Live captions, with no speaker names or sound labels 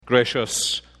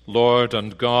Gracious Lord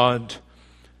and God,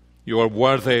 you are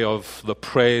worthy of the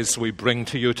praise we bring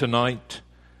to you tonight.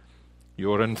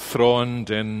 You are enthroned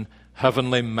in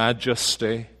heavenly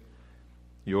majesty.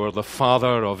 You are the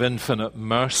Father of infinite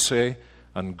mercy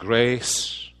and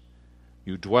grace.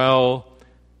 You dwell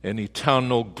in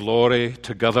eternal glory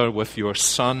together with your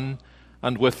Son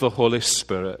and with the Holy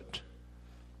Spirit.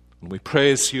 And we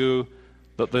praise you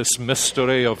that this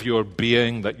mystery of your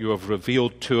being that you have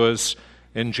revealed to us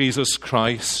in Jesus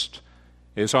Christ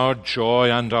is our joy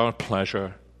and our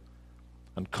pleasure.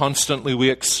 And constantly we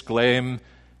exclaim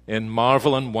in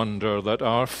marvel and wonder that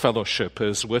our fellowship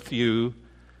is with you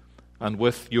and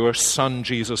with your Son,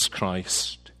 Jesus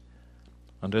Christ.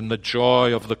 And in the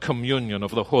joy of the communion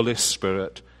of the Holy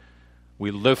Spirit,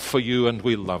 we live for you and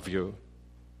we love you.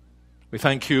 We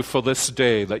thank you for this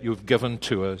day that you've given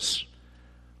to us,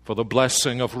 for the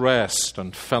blessing of rest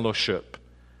and fellowship,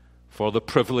 for the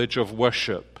privilege of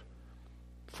worship,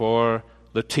 for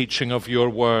the teaching of your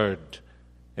word,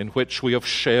 in which we have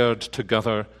shared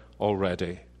together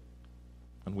already.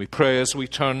 And we pray as we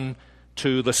turn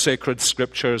to the sacred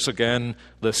scriptures again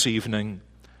this evening,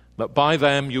 that by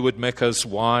them you would make us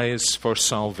wise for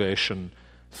salvation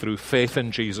through faith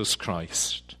in Jesus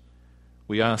Christ.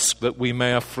 We ask that we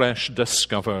may afresh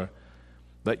discover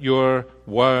that your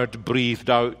word breathed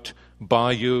out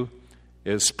by you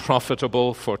is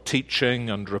profitable for teaching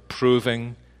and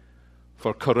reproving,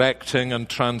 for correcting and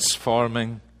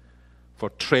transforming,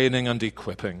 for training and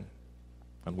equipping.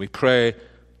 And we pray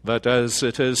that as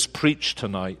it is preached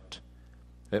tonight,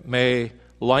 it may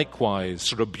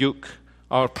likewise rebuke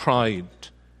our pride,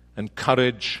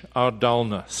 encourage our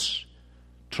dullness,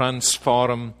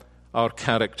 transform our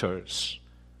characters,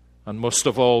 and most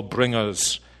of all bring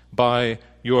us by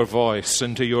your voice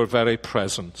into your very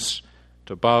presence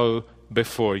to bow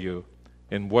before you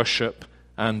in worship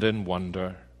and in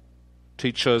wonder.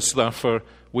 Teach us, therefore,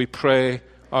 we pray,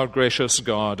 our gracious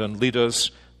God, and lead us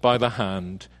by the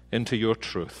hand into your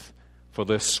truth. For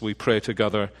this we pray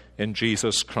together in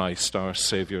Jesus Christ, our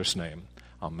Saviour's name.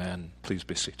 Amen. Please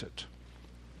be seated.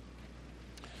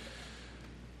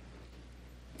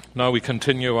 Now we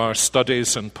continue our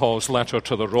studies in Paul's letter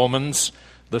to the Romans.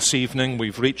 This evening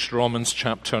we've reached Romans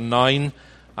chapter 9,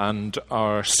 and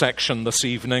our section this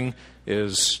evening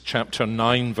is chapter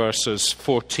 9, verses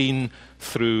 14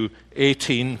 through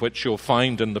 18, which you'll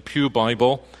find in the Pew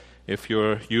Bible, if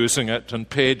you're using it, on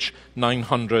page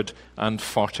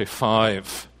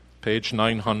 945. Page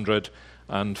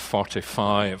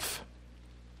 945.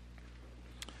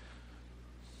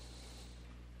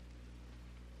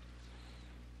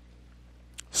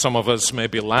 Some of us may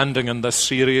be landing in this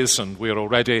series, and we're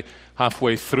already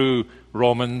halfway through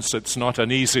Romans. It's not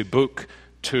an easy book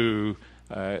to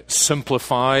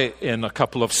simplify in a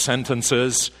couple of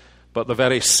sentences, but the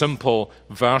very simple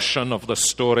version of the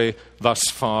story thus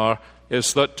far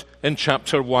is that in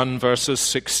chapter 1, verses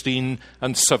 16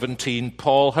 and 17,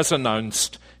 Paul has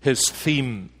announced his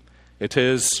theme. It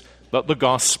is that the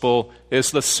gospel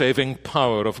is the saving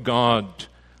power of God,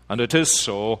 and it is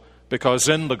so because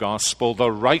in the gospel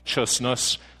the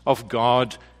righteousness of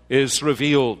God is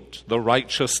revealed. The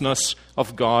righteousness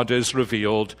of God is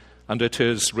revealed, and it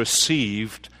is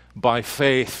received by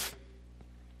faith.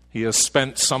 He has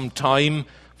spent some time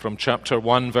from chapter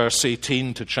 1, verse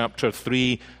 18 to chapter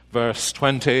 3, verse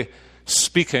 20,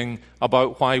 speaking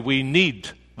about why we need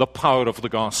the power of the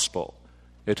gospel.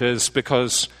 It is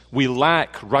because we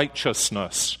lack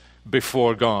righteousness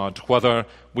before God, whether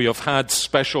we have had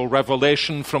special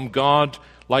revelation from God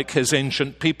like his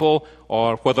ancient people,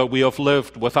 or whether we have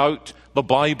lived without the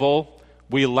Bible.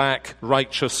 We lack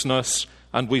righteousness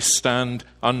and we stand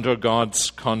under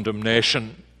God's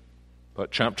condemnation.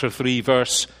 But chapter 3,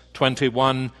 verse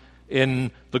 21,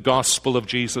 in the gospel of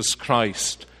Jesus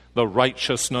Christ, the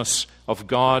righteousness of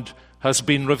God has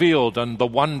been revealed, and the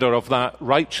wonder of that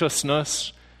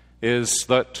righteousness is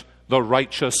that the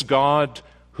righteous God,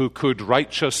 who could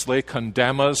righteously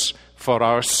condemn us for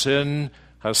our sin,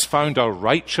 has found a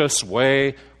righteous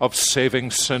way of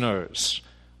saving sinners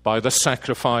by the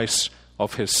sacrifice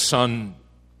of his Son.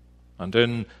 And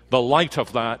in the light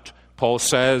of that, Paul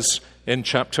says in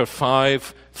chapter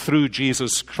 5, through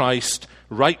Jesus Christ,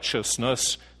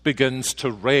 righteousness begins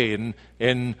to reign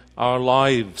in our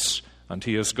lives. And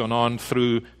he has gone on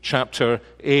through chapter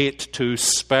 8 to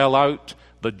spell out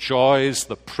the joys,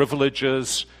 the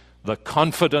privileges, the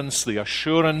confidence, the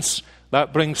assurance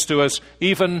that brings to us,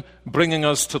 even bringing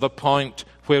us to the point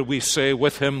where we say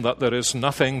with him that there is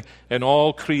nothing in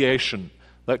all creation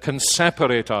that can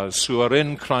separate us who are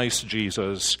in Christ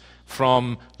Jesus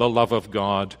from the love of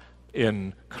God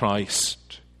in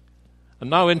Christ. And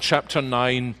now in chapter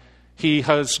 9, he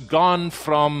has gone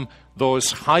from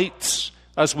those heights,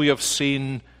 as we have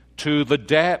seen, to the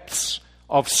depths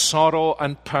of sorrow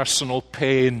and personal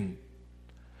pain.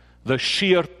 The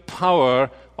sheer power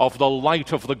of the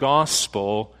light of the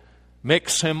gospel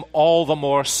makes him all the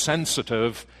more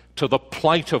sensitive to the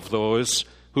plight of those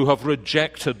who have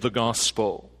rejected the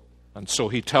gospel. And so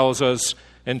he tells us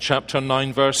in chapter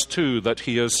 9, verse 2, that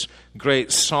he has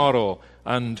great sorrow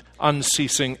and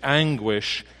unceasing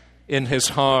anguish in his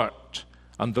heart.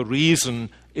 And the reason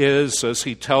is, as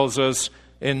he tells us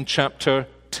in chapter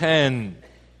 10,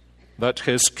 that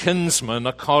his kinsmen,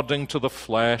 according to the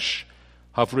flesh,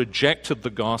 have rejected the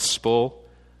gospel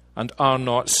and are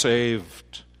not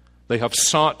saved. They have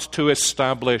sought to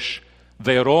establish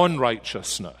their own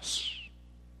righteousness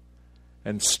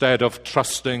instead of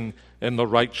trusting in the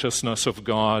righteousness of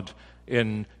God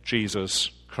in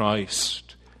Jesus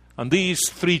Christ. And these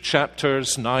 3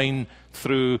 chapters, 9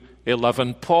 through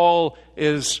 11, Paul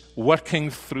is working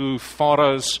through for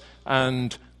us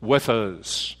and with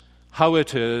us how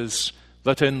it is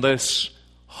that in this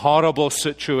horrible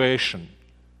situation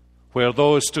where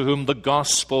those to whom the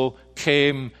gospel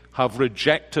came have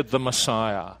rejected the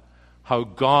Messiah, how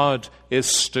God is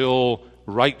still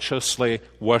righteously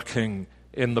working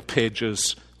in the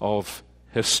pages of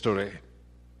history.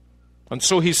 And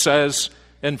so he says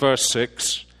in verse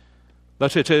 6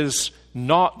 that it is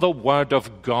not the word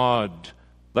of God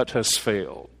that has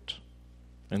failed.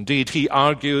 Indeed, he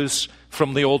argues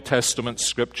from the Old Testament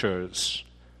scriptures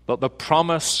that the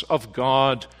promise of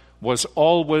God was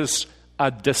always a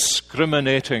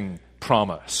discriminating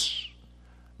promise.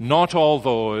 Not all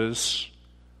those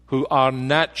who are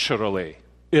naturally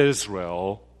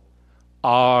Israel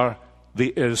are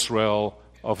the Israel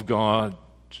of God.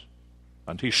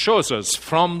 And he shows us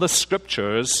from the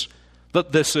scriptures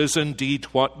that this is indeed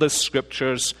what the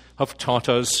scriptures have taught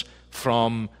us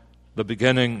from the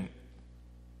beginning.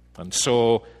 And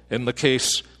so, in the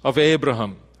case of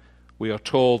Abraham, we are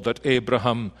told that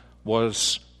Abraham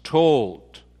was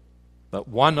told that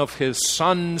one of his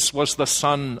sons was the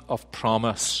son of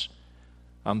promise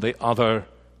and the other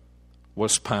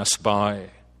was passed by.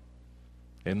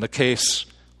 In the case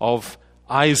of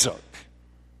Isaac,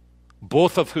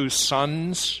 both of whose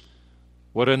sons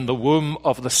were in the womb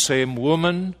of the same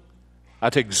woman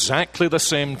at exactly the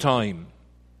same time,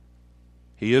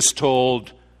 he is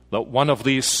told that one of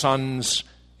these sons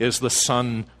is the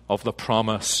son of the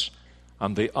promise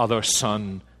and the other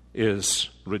son is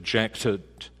rejected.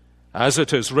 As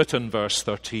it is written, verse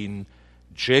 13,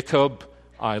 Jacob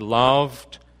I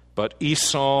loved, but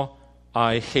Esau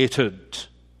I hated.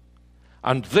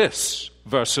 And this,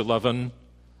 verse 11,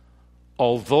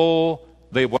 although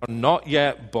they were not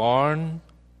yet born,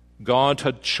 God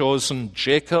had chosen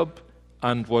Jacob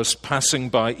and was passing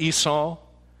by Esau.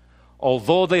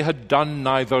 Although they had done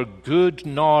neither good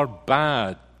nor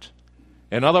bad.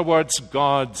 In other words,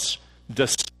 God's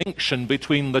distinction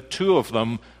between the two of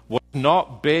them was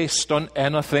not based on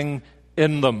anything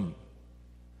in them.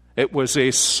 It was a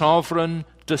sovereign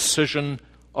decision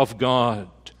of God.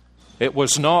 It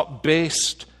was not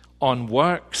based on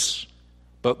works,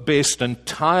 but based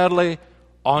entirely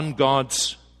on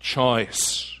God's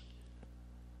choice.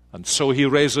 And so he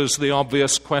raises the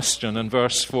obvious question in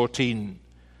verse 14.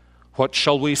 What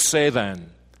shall we say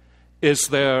then? Is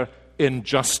there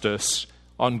injustice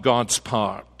on God's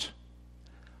part?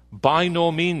 By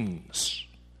no means.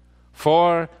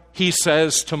 For he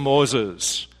says to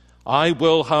Moses, I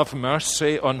will have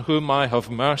mercy on whom I have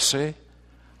mercy,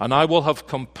 and I will have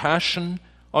compassion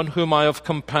on whom I have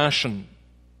compassion.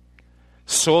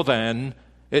 So then,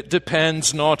 it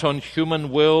depends not on human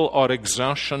will or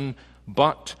exertion,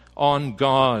 but on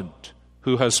God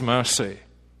who has mercy.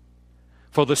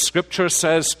 For the scripture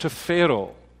says to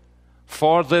Pharaoh,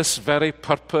 for this very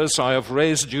purpose I have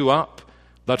raised you up,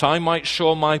 that I might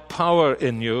show my power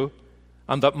in you,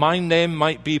 and that my name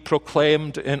might be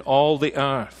proclaimed in all the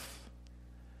earth.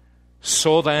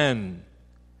 So then,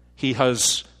 he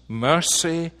has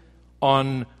mercy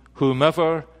on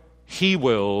whomever he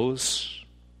wills,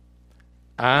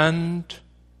 and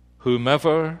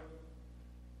whomever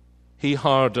he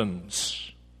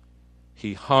hardens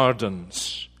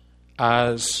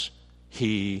as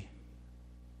he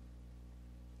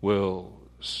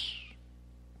wills.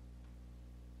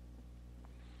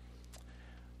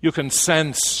 You can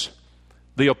sense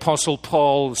the Apostle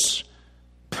Paul's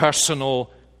personal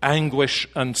anguish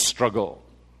and struggle,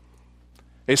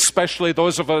 especially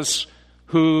those of us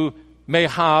who may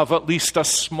have at least a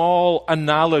small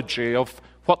analogy of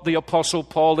what the Apostle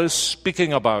Paul is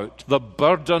speaking about, the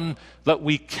burden that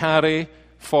we carry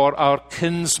for our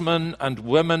kinsmen and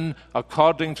women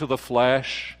according to the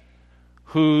flesh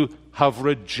who have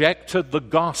rejected the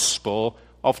gospel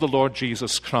of the Lord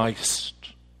Jesus Christ.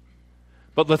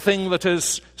 But the thing that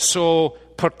is so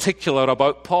particular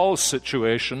about Paul's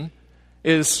situation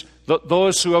is that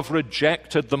those who have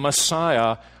rejected the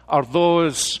Messiah are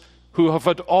those who have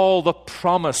had all the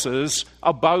promises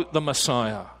about the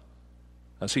Messiah.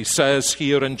 As he says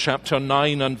here in chapter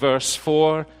 9 and verse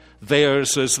 4,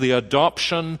 theirs is the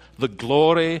adoption, the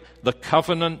glory, the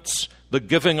covenants, the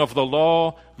giving of the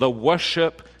law, the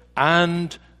worship,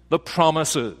 and the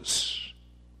promises.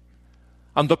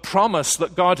 And the promise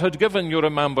that God had given, you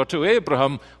remember, to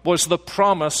Abraham was the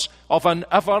promise of an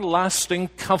everlasting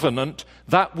covenant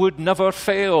that would never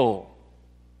fail.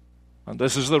 And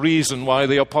this is the reason why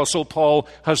the Apostle Paul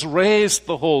has raised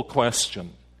the whole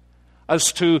question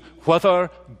as to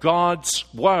whether God's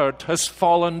word has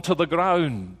fallen to the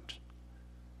ground.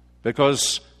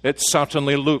 Because it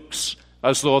certainly looks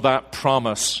as though that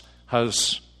promise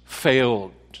has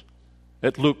failed.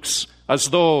 It looks as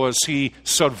though, as he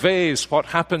surveys what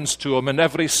happens to him in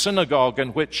every synagogue in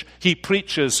which he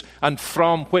preaches and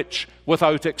from which,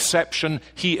 without exception,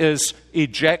 he is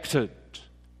ejected,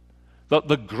 that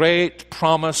the great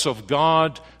promise of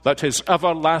God, that his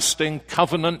everlasting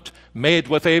covenant made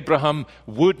with Abraham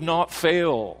would not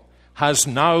fail, has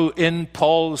now, in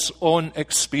Paul's own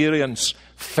experience,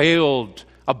 failed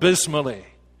abysmally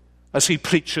as he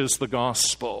preaches the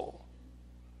gospel.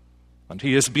 And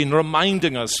he has been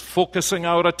reminding us, focusing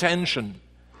our attention,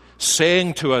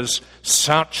 saying to us,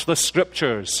 search the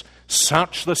Scriptures,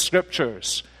 search the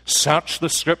Scriptures, search the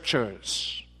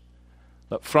Scriptures.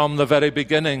 That from the very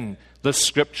beginning, the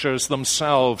Scriptures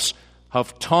themselves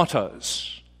have taught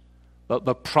us that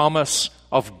the promise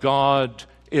of God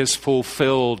is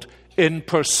fulfilled in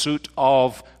pursuit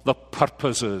of the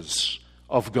purposes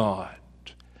of God.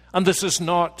 And this is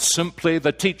not simply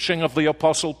the teaching of the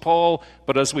Apostle Paul,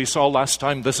 but as we saw last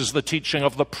time, this is the teaching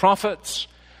of the prophets,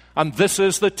 and this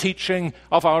is the teaching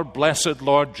of our blessed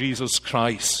Lord Jesus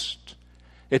Christ.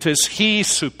 It is he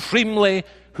supremely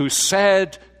who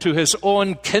said to his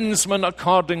own kinsmen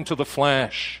according to the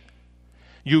flesh,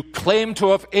 "You claim to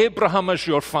have Abraham as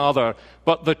your father,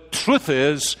 but the truth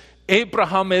is,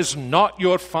 Abraham is not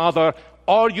your father,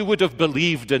 or you would have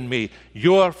believed in me.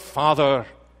 Your father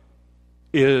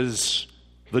is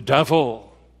the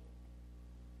devil."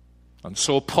 And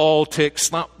so Paul takes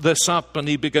this up and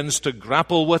he begins to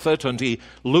grapple with it, and he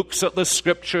looks at the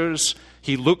Scriptures,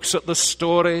 he looks at the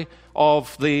story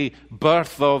of the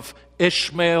birth of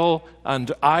Ishmael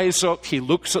and Isaac, he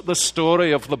looks at the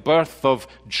story of the birth of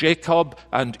Jacob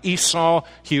and Esau,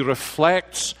 he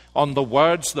reflects on the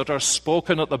words that are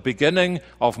spoken at the beginning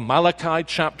of Malachi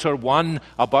chapter 1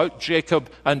 about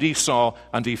Jacob and Esau,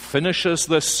 and he finishes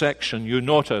this section, you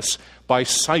notice, by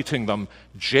citing them.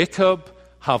 Jacob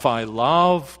have I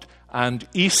loved, and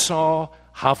Esau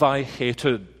have I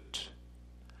hated.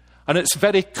 And it's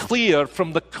very clear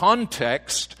from the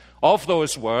context of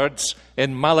those words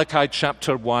in Malachi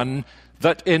chapter 1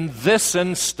 that in this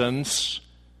instance,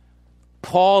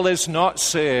 Paul is not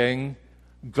saying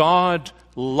God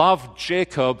loved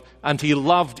Jacob and he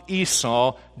loved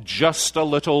Esau just a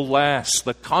little less.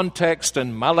 The context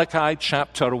in Malachi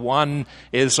chapter 1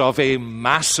 is of a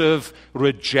massive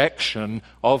rejection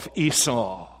of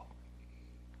Esau.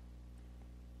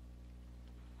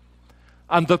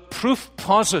 And the proof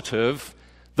positive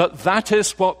that that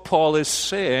is what Paul is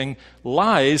saying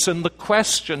lies in the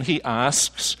question he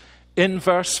asks in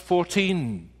verse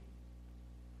 14.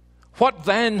 What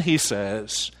then, he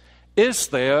says, is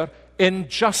there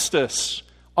injustice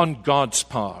on God's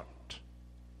part?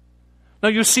 Now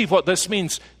you see what this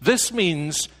means. This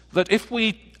means that if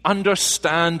we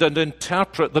understand and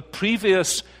interpret the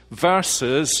previous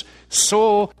verses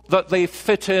so that they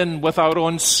fit in with our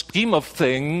own scheme of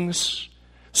things,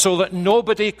 so that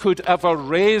nobody could ever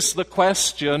raise the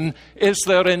question, is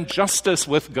there injustice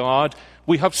with God,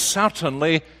 we have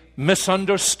certainly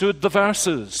misunderstood the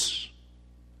verses.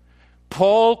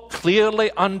 Paul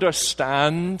clearly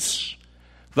understands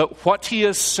that what he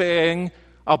is saying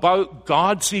about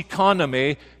God's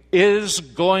economy is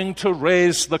going to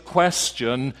raise the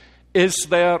question, is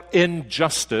there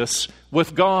injustice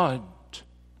with God?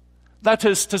 That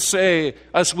is to say,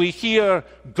 as we hear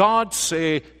God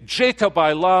say, Jacob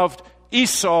I loved,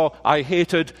 Esau I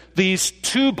hated, these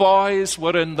two boys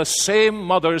were in the same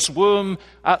mother's womb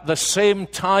at the same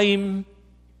time,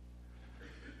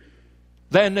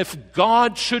 then if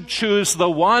God should choose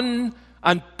the one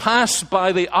and pass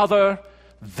by the other,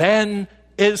 then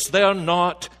is there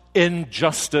not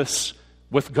injustice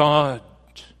with God?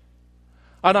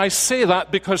 And I say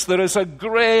that because there is a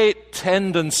great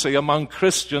tendency among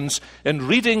Christians in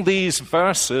reading these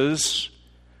verses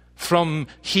from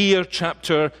here,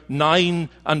 chapter 9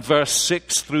 and verse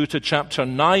 6 through to chapter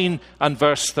 9 and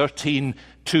verse 13,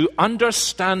 to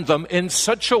understand them in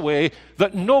such a way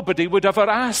that nobody would ever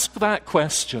ask that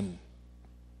question.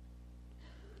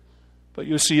 But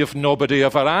you see, if nobody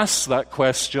ever asks that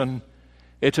question,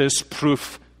 it is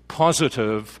proof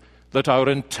positive that our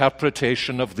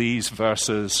interpretation of these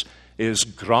verses is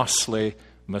grossly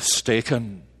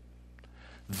mistaken.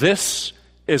 This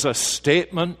is a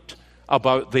statement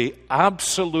about the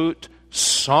absolute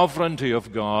sovereignty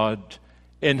of God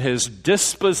in his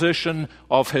disposition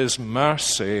of his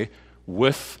mercy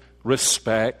with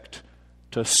respect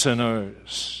to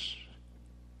sinners.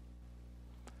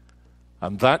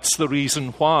 And that's the reason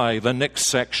why the next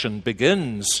section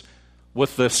begins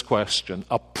with this question,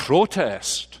 a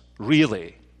protest,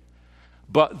 really.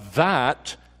 But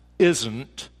that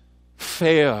isn't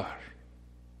fair.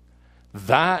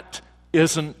 That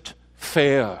isn't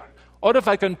fair. Or if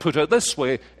I can put it this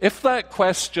way, if that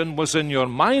question was in your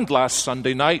mind last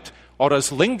Sunday night, or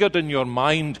has lingered in your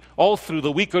mind all through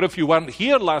the week, or if you weren't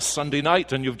here last Sunday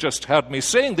night and you've just heard me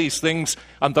saying these things,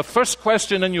 and the first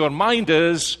question in your mind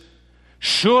is,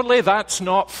 surely that's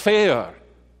not fair.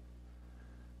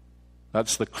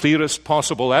 That's the clearest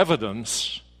possible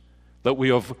evidence that we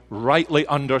have rightly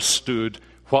understood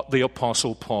what the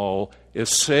Apostle Paul is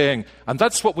saying. And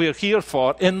that's what we're here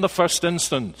for in the first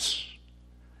instance.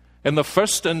 In the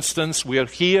first instance, we are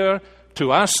here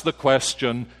to ask the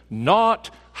question, not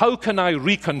how can I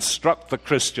reconstruct the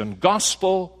Christian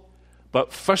gospel,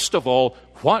 but first of all,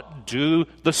 what do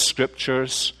the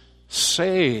Scriptures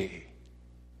say?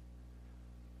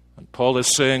 And Paul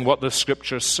is saying what the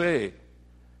Scriptures say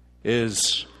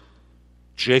is,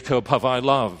 Jacob have I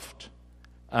loved,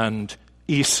 and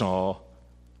Esau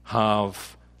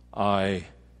have I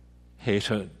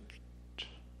hated.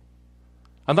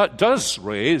 And that does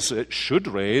raise, it should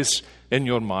raise in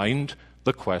your mind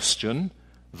the question,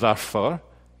 therefore,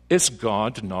 is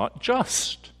God not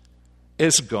just?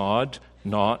 Is God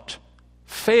not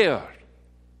fair?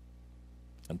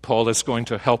 And Paul is going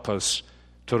to help us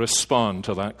to respond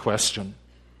to that question.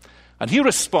 And he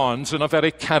responds in a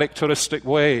very characteristic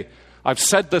way. I've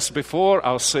said this before,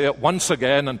 I'll say it once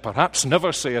again and perhaps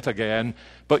never say it again,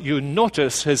 but you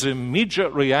notice his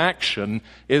immediate reaction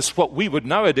is what we would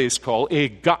nowadays call a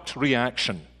gut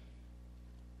reaction.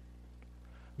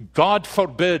 God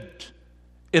forbid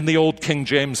in the old King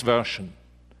James Version.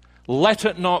 Let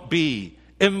it not be,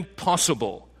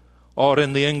 impossible. Or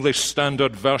in the English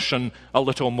Standard Version, a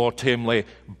little more tamely,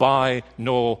 by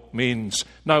no means.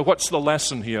 Now, what's the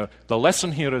lesson here? The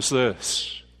lesson here is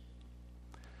this.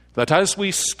 That as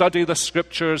we study the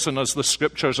Scriptures and as the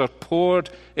Scriptures are poured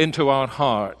into our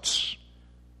hearts,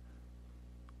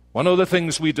 one of the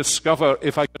things we discover,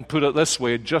 if I can put it this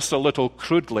way, just a little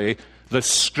crudely, the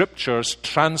Scriptures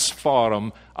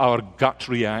transform our gut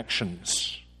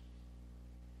reactions.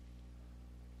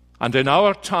 And in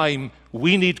our time,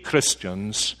 we need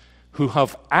Christians who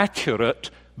have accurate,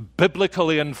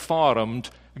 biblically informed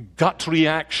gut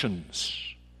reactions.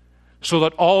 So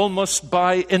that almost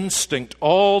by instinct,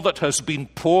 all that has been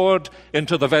poured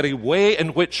into the very way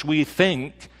in which we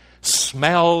think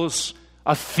smells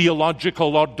a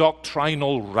theological or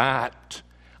doctrinal rat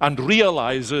and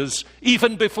realizes,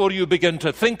 even before you begin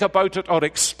to think about it or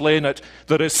explain it,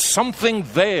 there is something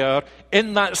there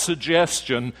in that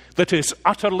suggestion that is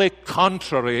utterly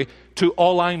contrary to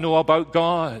all I know about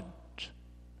God.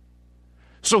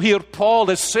 So here Paul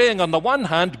is saying, on the one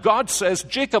hand, God says,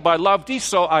 Jacob I loved,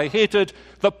 Esau I hated.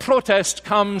 The protest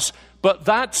comes, but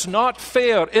that's not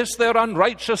fair. Is there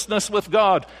unrighteousness with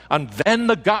God? And then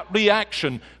the gut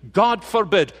reaction, God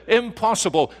forbid,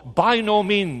 impossible, by no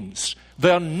means.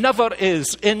 There never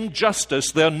is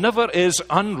injustice, there never is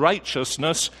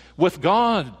unrighteousness with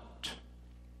God.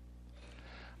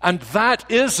 And that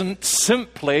isn't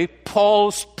simply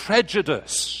Paul's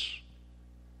prejudice.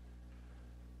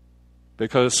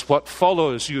 Because what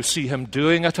follows, you see him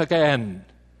doing it again.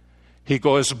 He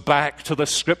goes back to the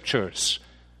Scriptures,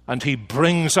 and he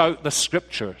brings out the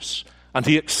Scriptures, and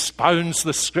he expounds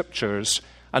the Scriptures,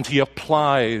 and he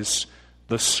applies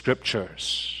the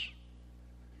Scriptures.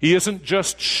 He isn't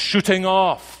just shooting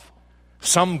off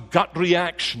some gut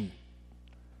reaction.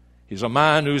 He's a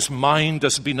man whose mind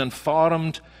has been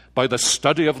informed by the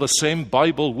study of the same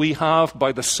Bible we have,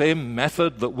 by the same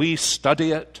method that we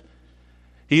study it.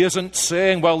 He isn't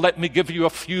saying, well, let me give you a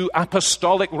few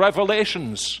apostolic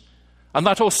revelations, and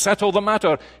that'll settle the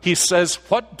matter. He says,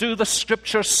 what do the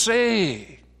Scriptures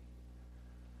say?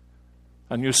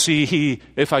 And you see, he,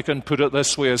 if I can put it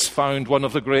this way, has found one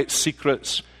of the great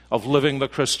secrets of living the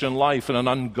Christian life in an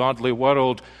ungodly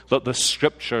world, that the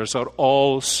Scriptures are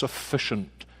all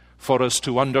sufficient for us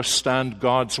to understand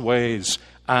God's ways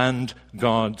and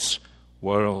God's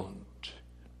world.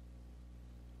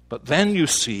 But then you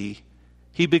see,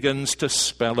 he begins to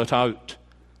spell it out.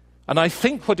 And I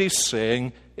think what he's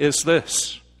saying is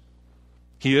this.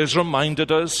 He has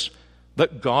reminded us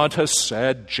that God has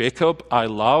said, Jacob I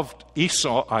loved,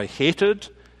 Esau I hated.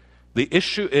 The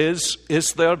issue is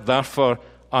there therefore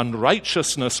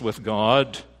unrighteousness with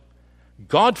God?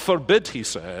 God forbid, he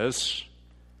says.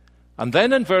 And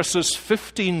then in verses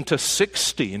 15 to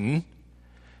 16,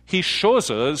 he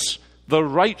shows us the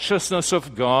righteousness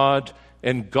of God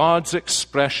in God's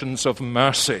expressions of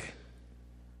mercy.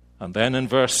 And then in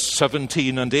verse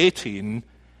 17 and 18,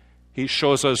 he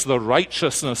shows us the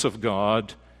righteousness of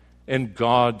God in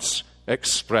God's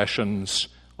expressions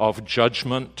of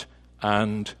judgment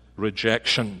and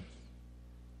rejection.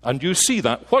 And you see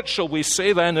that. What shall we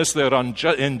say then? Is there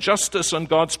injustice on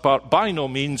God's part? By no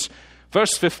means.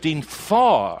 Verse 15,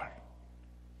 for.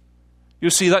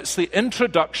 You see, that's the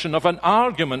introduction of an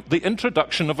argument, the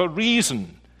introduction of a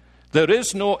reason. There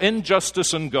is no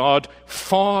injustice in God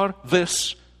for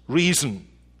this reason.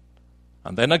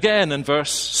 And then again in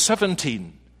verse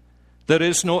 17, there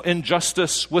is no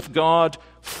injustice with God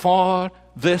for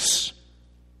this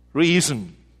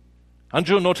reason. And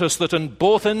you'll notice that in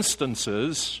both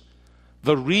instances,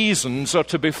 the reasons are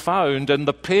to be found in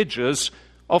the pages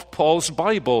of Paul's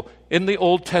Bible, in the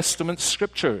Old Testament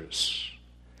Scriptures.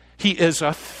 He is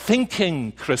a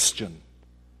thinking Christian.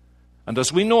 And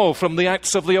as we know from the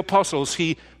Acts of the Apostles,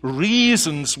 he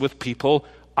reasons with people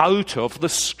out of the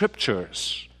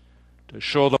Scriptures to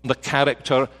show them the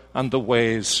character and the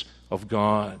ways of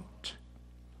God.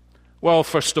 Well,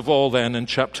 first of all then, in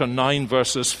chapter 9,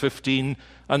 verses 15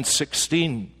 and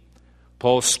 16,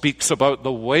 Paul speaks about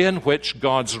the way in which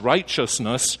God's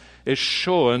righteousness is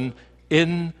shown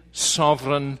in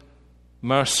sovereign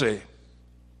mercy.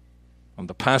 And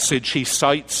the passage he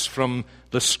cites from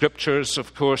the Scriptures,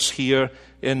 of course, here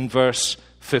in verse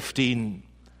 15,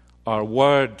 are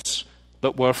words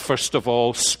that were first of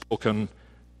all spoken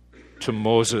to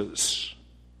Moses.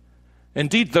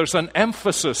 Indeed, there's an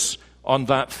emphasis on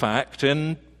that fact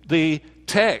in the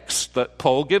text that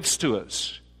Paul gives to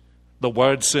us. The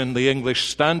words in the English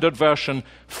Standard Version,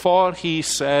 for he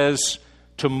says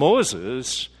to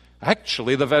Moses,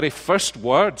 actually the very first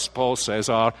words Paul says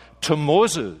are to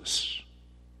Moses.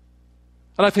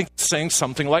 And I think he's saying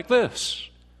something like this.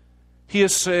 He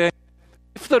is saying,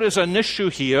 if there is an issue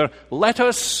here, let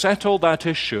us settle that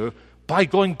issue by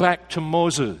going back to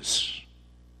Moses.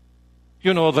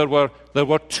 You know, there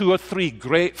were two or three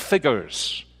great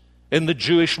figures in the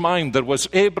Jewish mind. There was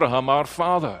Abraham, our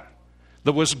father.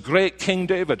 There was great King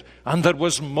David. And there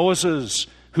was Moses,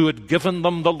 who had given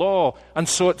them the law. And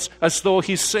so it's as though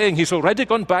he's saying, he's already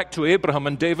gone back to Abraham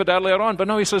and David earlier on, but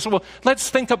now he says, well, let's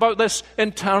think about this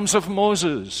in terms of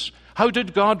Moses. How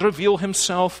did God reveal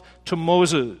himself to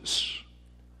Moses?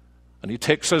 And he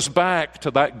takes us back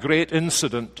to that great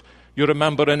incident. You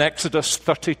remember in Exodus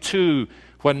 32,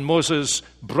 when Moses'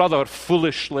 brother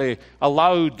foolishly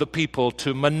allowed the people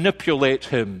to manipulate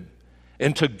him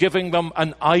into giving them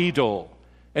an idol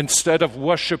instead of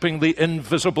worshipping the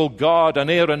invisible God. And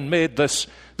Aaron made this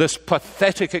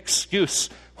pathetic excuse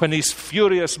when his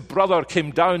furious brother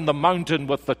came down the mountain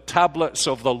with the tablets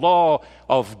of the law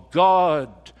of God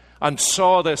and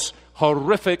saw this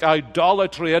horrific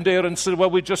idolatry. And Aaron said,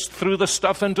 well, we just threw the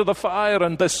stuff into the fire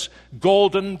and this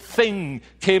golden thing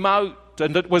came out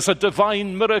and it was a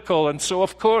divine miracle. And so,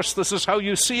 of course, this is how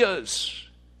you see us.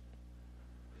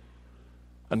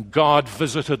 And God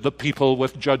visited the people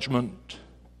with judgment.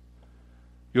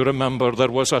 You remember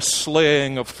there was a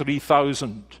slaying of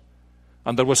 3,000,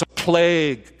 and there was a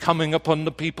plague coming upon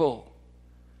the people.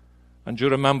 And you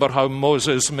remember how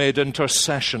Moses made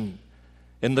intercession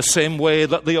in the same way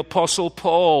that the Apostle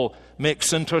Paul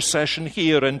makes intercession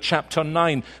here in chapter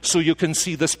 9. So you can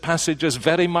see this passage is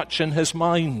very much in his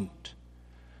mind.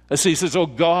 As he says, oh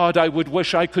God, I would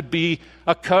wish I could be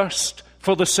accursed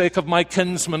for the sake of my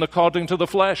kinsmen according to the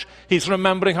flesh. He's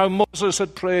remembering how Moses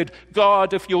had prayed,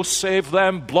 God, if you'll save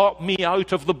them, blot me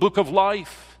out of the book of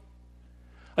life.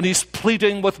 And he's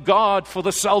pleading with God for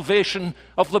the salvation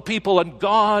of the people. And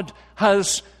God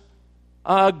has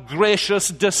a gracious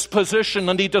disposition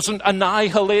and he doesn't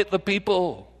annihilate the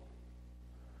people.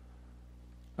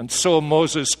 And so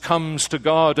Moses comes to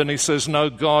God and he says, now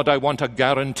God, I want a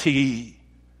guarantee.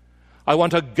 I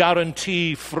want a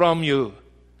guarantee from you.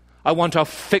 I want a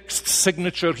fixed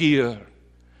signature here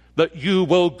that you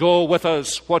will go with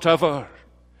us, whatever.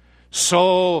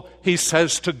 So he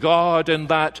says to God in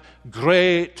that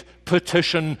great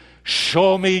petition,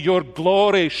 show me your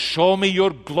glory, show me your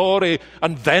glory,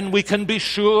 and then we can be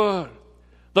sure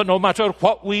that no matter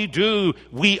what we do,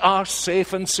 we are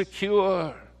safe and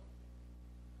secure.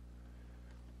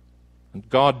 And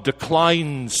God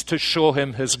declines to show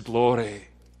him his glory.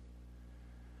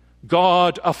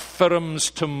 God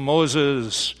affirms to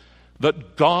Moses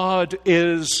that God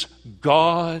is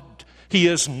God. He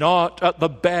is not at the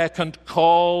beck and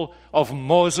call of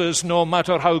Moses, no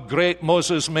matter how great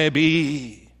Moses may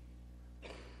be.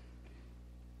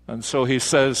 And so he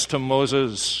says to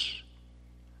Moses,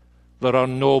 there are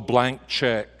no blank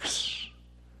checks,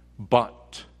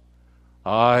 but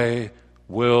I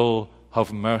will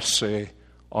have mercy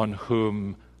on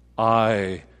whom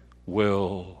I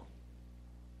will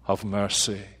have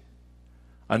mercy,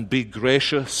 and be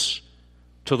gracious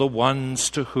to the ones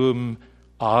to whom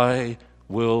I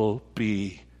will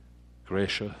be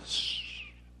gracious.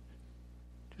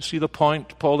 Do you see the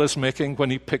point Paul is making when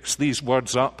he picks these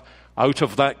words up out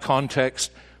of that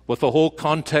context, with the whole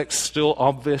context still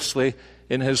obviously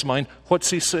in his mind? What's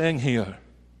he saying here?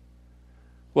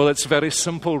 Well, it's very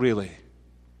simple, really.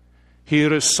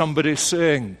 Here is somebody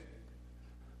saying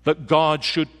that God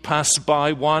should pass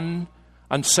by one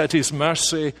and set his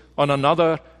mercy on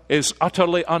another is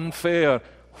utterly unfair.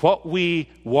 What we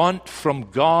want from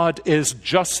God is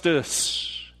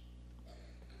justice.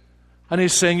 And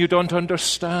he's saying, you don't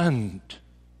understand.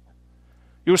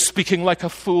 You're speaking like a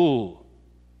fool.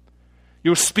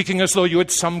 You're speaking as though you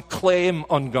had some claim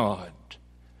on God.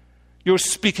 You're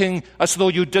speaking as though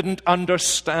you didn't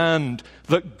understand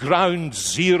that ground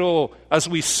zero as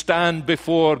we stand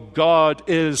before God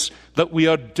is that we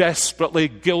are desperately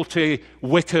guilty,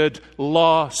 wicked,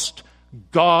 lost,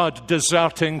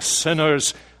 God-deserting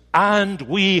sinners, and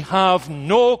we have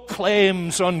no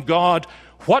claims on God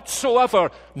whatsoever,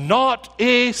 not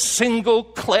a single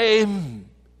claim.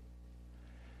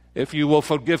 If you will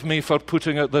forgive me for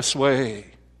putting it this way,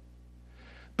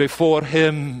 before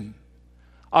him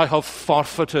I have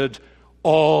forfeited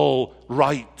all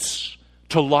rights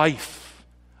to life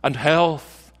and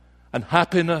health and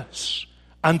happiness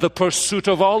and the pursuit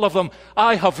of all of them.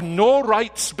 I have no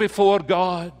rights before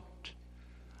God.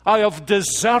 I have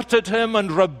deserted him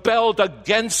and rebelled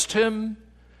against him.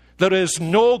 There is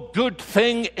no good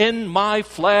thing in my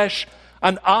flesh,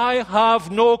 and I have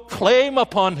no claim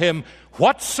upon him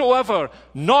whatsoever,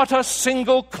 not a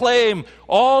single claim.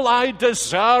 All I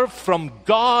deserve from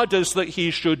God is that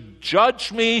he should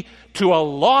judge me to a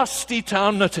lost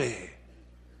eternity.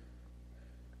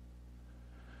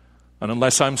 And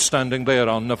unless I'm standing there,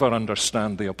 I'll never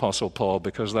understand the Apostle Paul,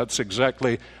 because that's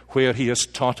exactly where he has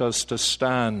taught us to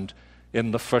stand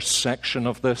in the first section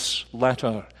of this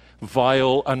letter.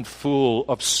 Vile and full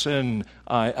of sin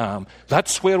I am.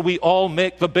 That's where we all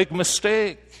make the big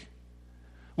mistake.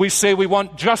 We say we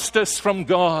want justice from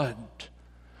God,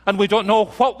 and we don't know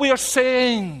what we are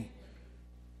saying.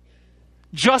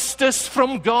 Justice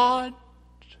from God?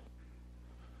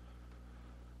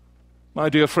 My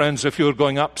dear friends, if you're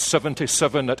going up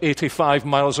 77 at 85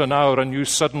 miles an hour and you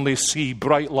suddenly see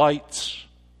bright lights,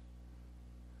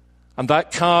 and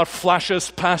that car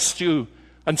flashes past you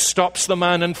and stops the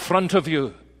man in front of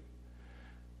you,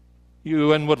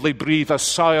 you inwardly breathe a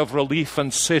sigh of relief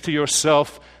and say to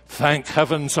yourself, thank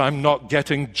heavens I'm not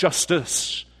getting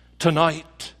justice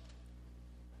tonight.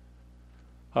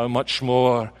 How much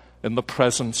more in the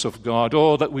presence of God.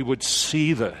 Oh, that we would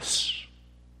see this.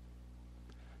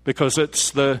 Because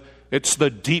it's the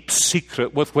deep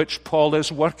secret with which Paul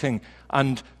is working.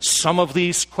 And some of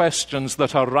these questions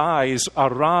that arise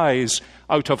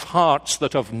out of hearts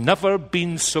that have never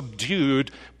been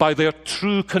subdued by their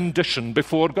true condition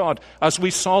before God, as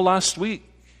we saw last week.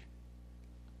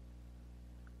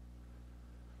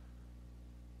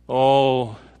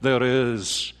 All there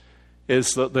is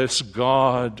that this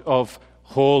God of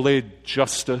holy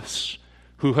justice,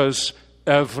 who has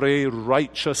every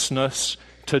righteousness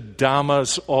to damn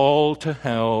us all to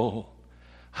hell,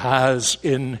 has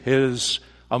in his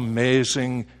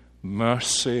amazing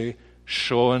mercy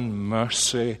shown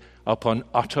mercy upon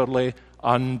utterly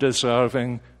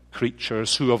undeserving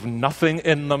creatures who have nothing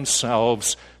in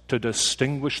themselves to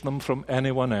distinguish them from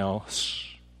anyone else.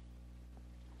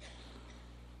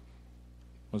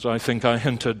 As I think I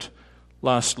hinted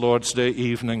last Lord's Day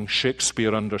evening,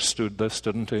 Shakespeare understood this,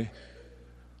 didn't he?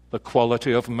 The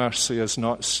quality of mercy is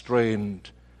not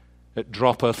strained. It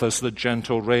droppeth as the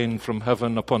gentle rain from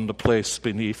heaven upon the place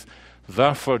beneath.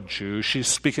 Therefore, Jew, she's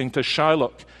speaking to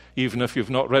Shylock. Even if you've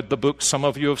not read the book, some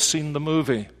of you have seen the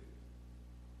movie.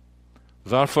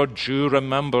 Therefore, Jew,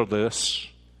 remember this,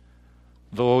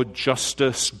 though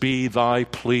justice be thy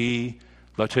plea,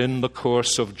 that in the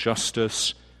course of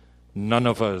justice none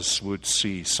of us would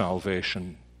see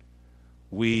salvation.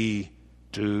 We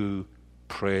do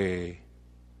pray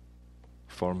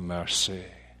for mercy.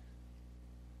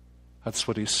 That's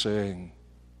what he's saying.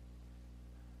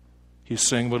 He's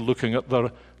saying we're looking at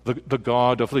the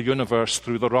God of the universe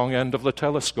through the wrong end of the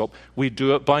telescope. We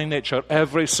do it by nature.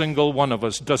 Every single one of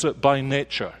us does it by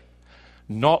nature.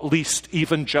 Not least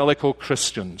evangelical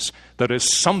Christians. There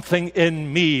is something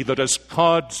in me that has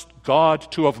caused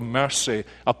God to have mercy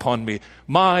upon me.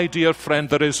 My dear friend,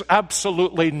 there is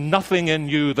absolutely nothing in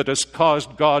you that has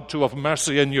caused God to have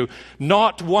mercy in you.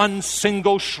 Not one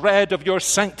single shred of your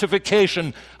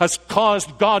sanctification has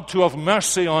caused God to have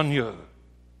mercy on you.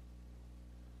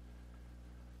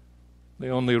 The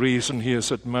only reason he has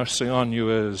had mercy on you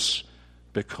is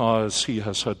because he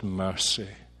has had mercy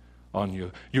on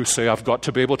you. You say, I've got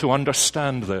to be able to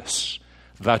understand this.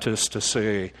 That is to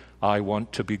say, I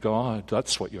want to be God.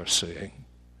 That's what you're saying.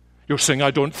 You're saying,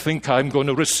 I don't think I'm going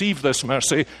to receive this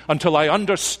mercy until I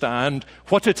understand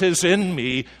what it is in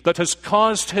me that has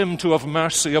caused him to have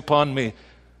mercy upon me.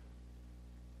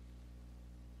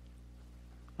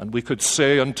 And we could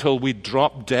say until we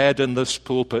drop dead in this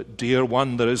pulpit, dear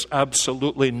one, there is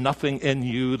absolutely nothing in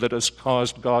you that has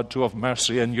caused God to have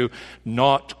mercy in you.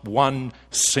 Not one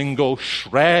single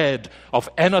shred of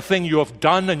anything you have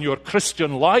done in your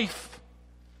Christian life.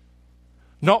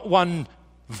 Not one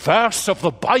verse of the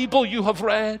Bible you have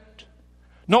read.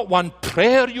 Not one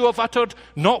prayer you have uttered.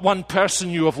 Not one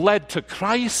person you have led to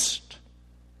Christ.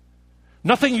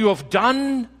 Nothing you have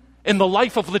done in the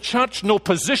life of the church, no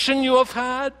position you have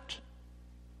had.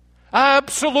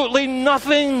 Absolutely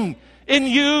nothing in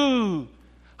you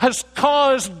has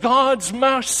caused God's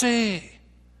mercy.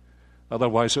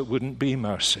 Otherwise it wouldn't be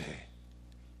mercy.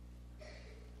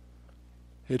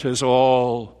 It is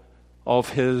all of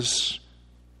his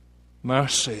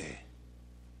mercy.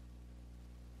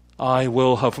 I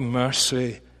will have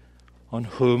mercy on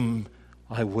whom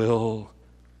I will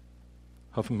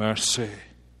have mercy.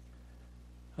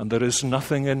 And there is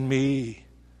nothing in me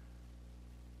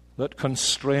that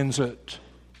constrains it.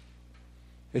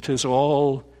 It is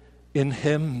all in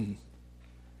him.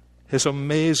 His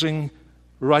amazing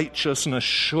righteousness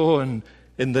shown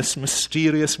in this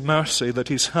mysterious mercy that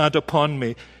he's had upon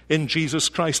me in Jesus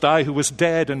Christ. I who was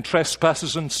dead in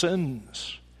trespasses and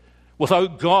sins,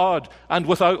 without God and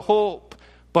without hope,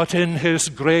 but in his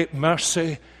great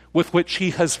mercy with which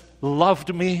he has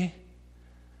loved me,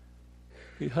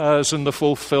 he has, in the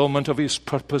fulfillment of his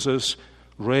purposes,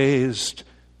 raised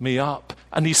me up.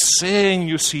 And he's saying,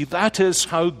 you see, that is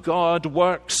how God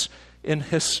works in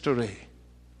history.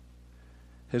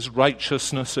 His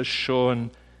righteousness is shown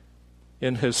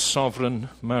in his sovereign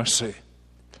mercy.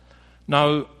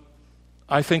 Now,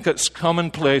 I think it's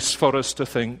commonplace for us to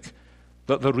think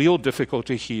that the real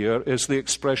difficulty here is the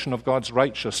expression of God's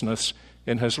righteousness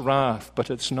in his wrath,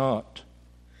 but it's not.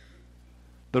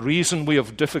 The reason we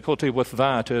have difficulty with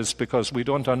that is because we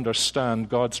don't understand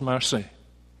God's mercy.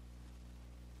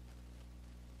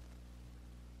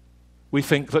 We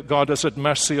think that God has had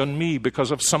mercy on me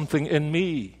because of something in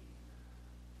me,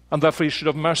 and therefore he should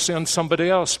have mercy on somebody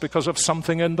else because of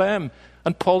something in them.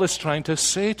 And Paul is trying to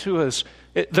say to us,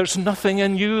 there's nothing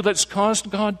in you that's caused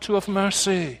God to have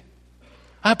mercy.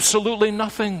 Absolutely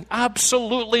nothing.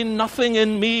 Absolutely nothing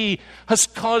in me has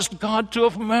caused God to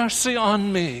have mercy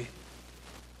on me.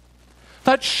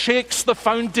 That shakes the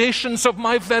foundations of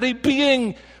my very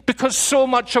being, because so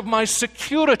much of my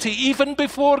security, even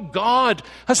before God,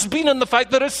 has been in the fact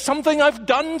there is something I've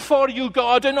done for you,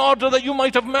 God, in order that you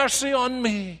might have mercy on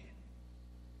me.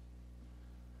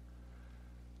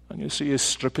 And you see, he's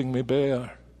stripping me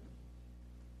bare.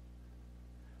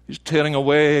 He's tearing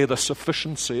away the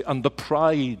sufficiency and the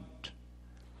pride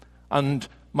and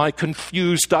my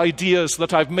confused ideas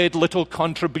that I've made little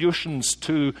contributions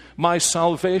to my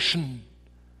salvation.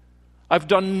 I've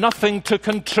done nothing to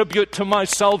contribute to my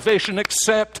salvation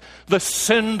except the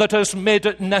sin that has made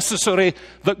it necessary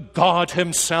that God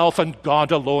himself and God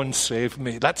alone save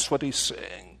me. That's what he's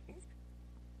saying.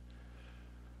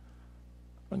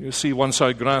 And you see, once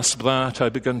I grasp that, I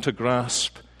begin to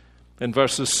grasp in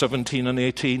verses 17 and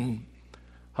 18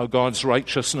 how God's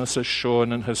righteousness is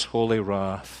shown in his holy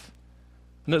wrath.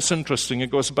 And it's interesting, it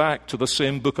goes back to the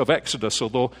same book of Exodus,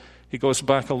 although he goes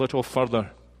back a little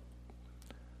further.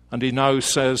 And he now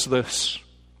says this.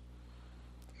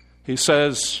 He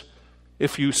says,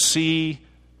 if you see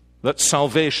that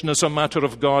salvation is a matter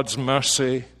of God's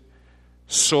mercy,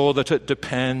 so that it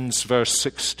depends, verse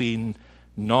 16,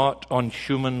 not on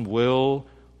human will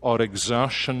or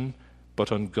exertion,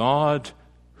 but on God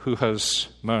who has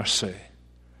mercy.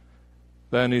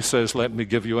 Then he says, let me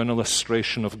give you an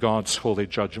illustration of God's holy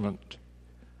judgment.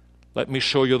 Let me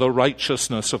show you the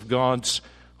righteousness of God's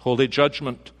holy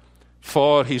judgment.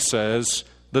 For, he says,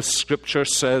 the Scripture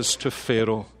says to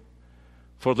Pharaoh,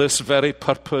 for this very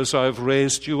purpose I have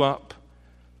raised you up,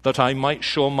 that I might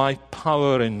show my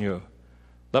power in you,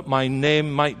 that my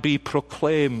name might be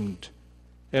proclaimed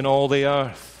in all the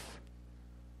earth.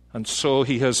 And so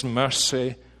he has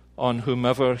mercy on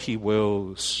whomever he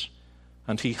wills,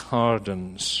 and he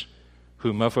hardens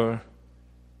whomever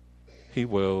he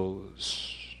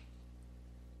wills.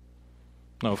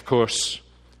 Now, of course,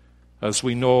 as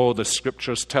we know, the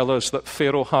Scriptures tell us that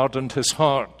Pharaoh hardened his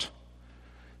heart.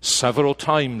 Several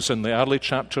times in the early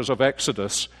chapters of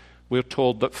Exodus, we're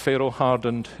told that Pharaoh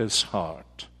hardened his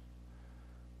heart.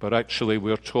 But actually,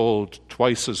 we're told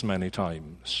twice as many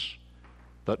times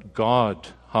that God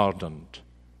hardened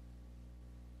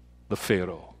the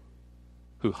Pharaoh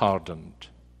who hardened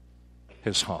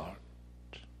his heart.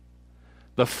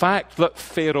 The fact that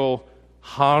Pharaoh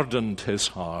hardened his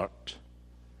heart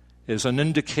is an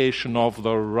indication of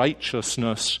the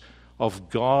righteousness of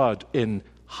God in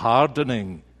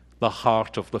hardening the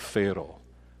heart of the Pharaoh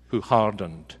who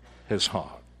hardened his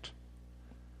heart.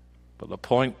 But the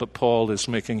point that Paul is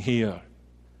making here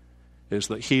is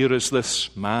that here is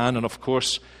this man, and of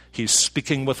course he's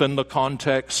speaking within the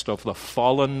context of the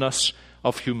fallenness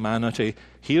of humanity.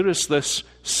 Here is this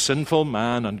sinful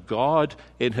man, and God,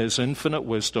 in his infinite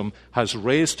wisdom, has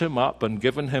raised him up and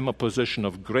given him a position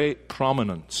of great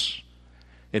prominence,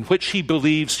 in which he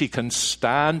believes he can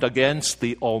stand against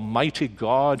the Almighty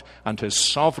God and his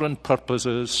sovereign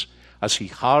purposes as he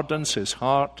hardens his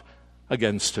heart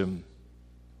against him.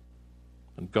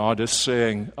 And God is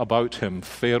saying about him,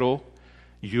 Pharaoh,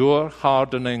 your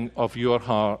hardening of your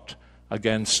heart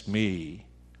against me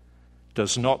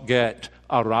does not get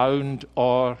around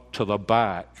or to the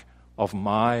back of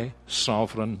my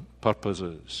sovereign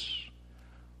purposes.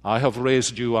 I have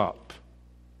raised you up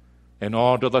in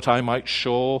order that I might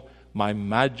show my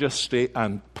majesty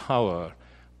and power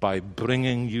by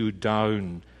bringing you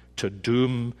down to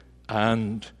doom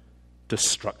and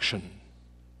destruction.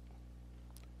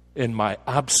 In my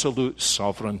absolute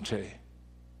sovereignty.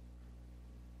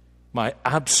 My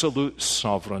absolute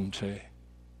sovereignty.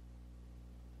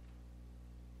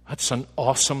 That's an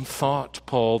awesome thought,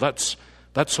 Paul. That's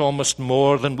almost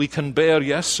more than we can bear.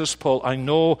 Yes, says Paul, I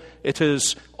know it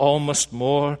is almost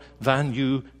more than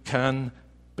you can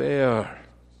bear.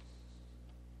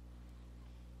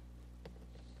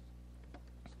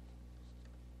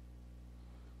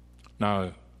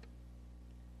 Now,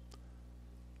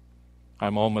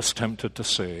 I'm almost tempted to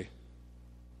say,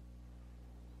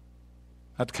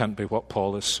 that can't be what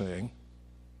Paul is saying.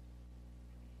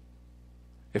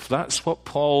 If that's what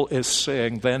Paul is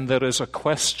saying, then there is a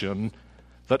question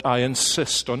that I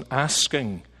insist on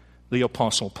asking the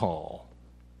Apostle Paul.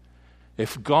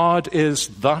 If God is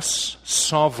thus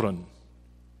sovereign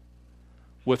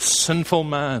with sinful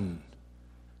man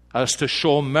as to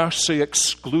show mercy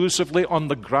exclusively on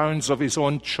the grounds of his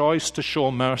own choice to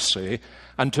show mercy,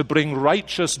 and to bring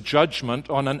righteous judgment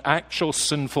on an actual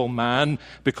sinful man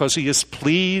because he is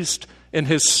pleased in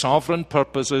his sovereign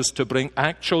purposes to bring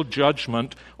actual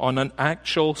judgment on an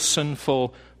actual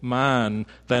sinful man,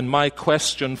 then my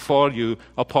question for you,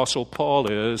 Apostle Paul,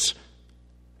 is,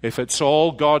 if it's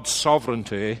all God's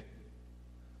sovereignty,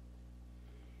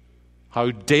 how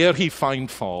dare he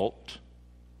find fault?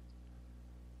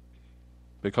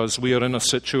 Because we are in a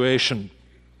situation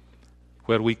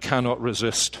where we cannot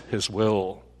resist his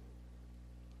will.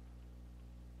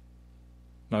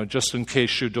 Now, just in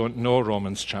case you don't know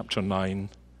Romans chapter 9,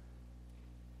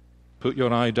 put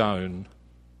your eye down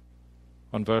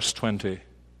on verse 20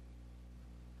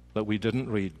 that we didn't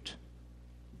read.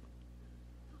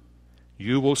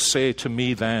 You will say to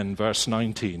me then, verse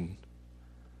 19,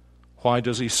 why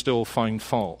does he still find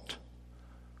fault?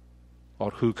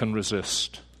 Or who can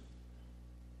resist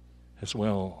his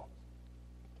will?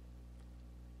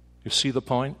 You see the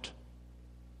point?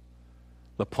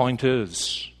 The point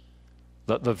is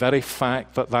that the very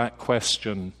fact that that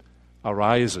question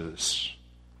arises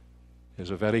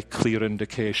is a very clear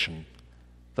indication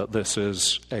that this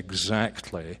is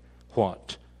exactly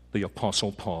what the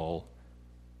Apostle Paul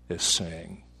is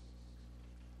saying.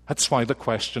 That's why the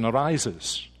question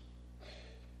arises.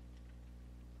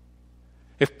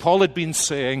 If Paul had been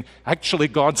saying, actually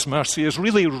God's mercy is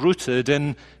really rooted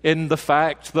in the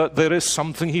fact that there is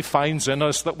something he finds in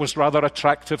us that was rather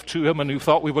attractive to him and who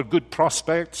thought we were good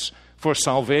prospects for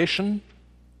salvation,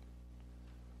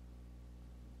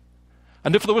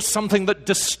 and if there was something that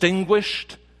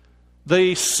distinguished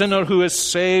the sinner who is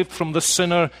saved from the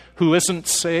sinner who isn't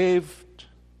saved,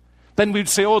 then we'd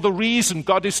say, the reason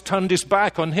God has turned his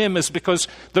back on him is because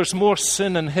there's more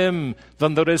sin in him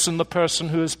than there is in the person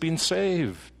who has been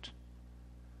saved.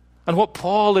 And what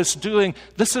Paul is doing,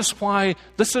 this is why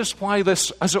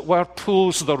this, as it were,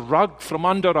 pulls the rug from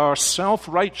under our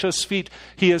self-righteous feet.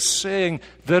 He is saying,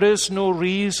 there is no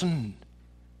reason.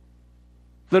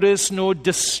 There is no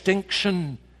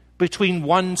distinction between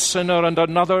one sinner and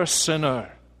another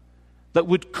sinner that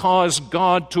would cause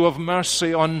God to have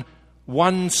mercy on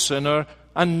one sinner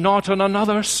and not on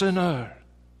another sinner.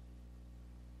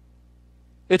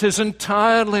 It is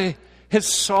entirely his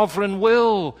sovereign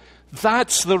will.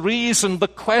 That's the reason the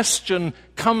question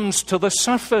comes to the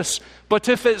surface. But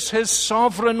if it's his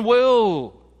sovereign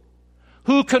will,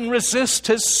 who can resist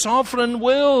his sovereign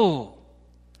will?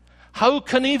 How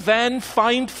can he then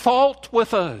find fault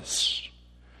with us?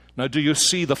 Now, do you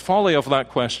see the folly of that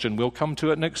question? We'll come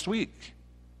to it next week.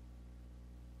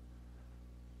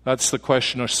 That's the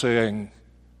questioner saying,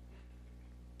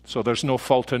 so there's no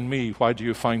fault in me. Why do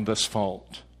you find this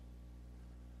fault?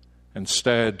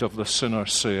 Instead of the sinner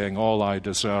saying, all I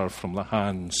deserve from the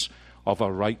hands of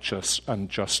a righteous and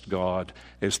just God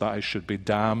is that I should be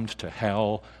damned to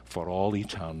hell for all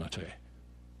eternity.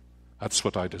 That's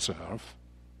what I deserve.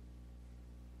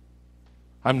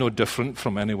 I'm no different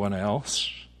from anyone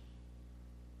else.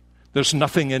 There's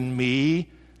nothing in me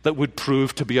that would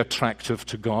prove to be attractive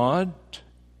to God.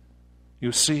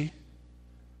 You see,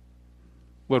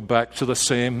 we're back to the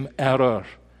same error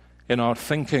in our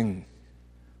thinking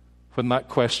when that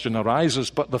question arises.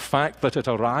 But the fact that it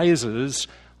arises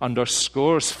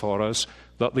underscores for us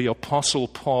that the Apostle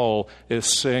Paul is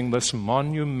saying this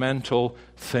monumental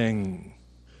thing.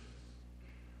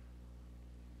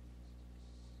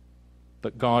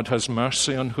 That God has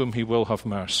mercy on whom he will have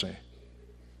mercy,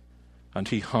 and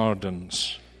he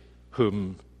hardens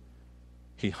whom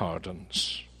he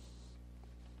hardens.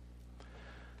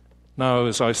 Now,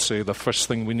 as I say, the first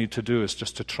thing we need to do is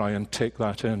just to try and take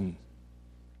that in.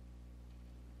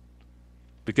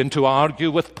 Begin to argue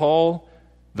with Paul,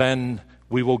 then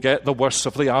we will get the worst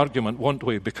of the argument, won't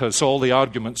we? Because all the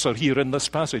arguments are here in this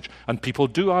passage. And people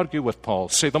do argue with Paul,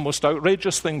 say the most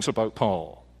outrageous things about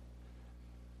Paul.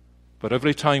 But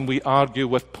every time we argue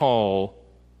with Paul,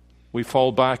 we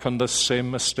fall back on this same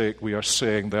mistake. We are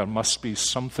saying, there must be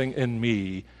something in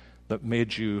me that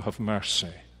made you have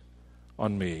mercy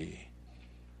on me.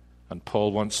 And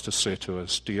Paul wants to say to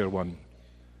us, dear one,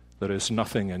 there is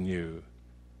nothing in you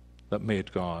that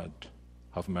made God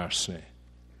have mercy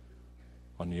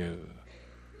on you.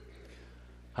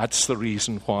 That's the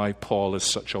reason why Paul is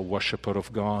such a worshipper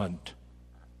of God.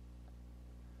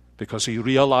 Because he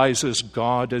realizes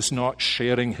God is not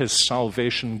sharing his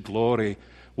salvation glory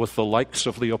with the likes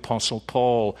of the Apostle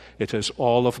Paul. It is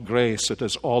all of grace, it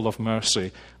is all of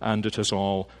mercy, and it is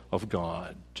all of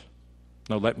God.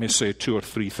 Now let me say two or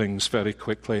three things very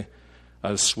quickly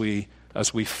as we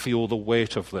feel the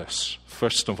weight of this.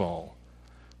 First of all,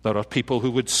 there are people who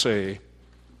would say,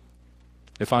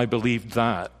 if I believed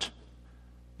that,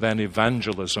 then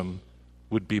evangelism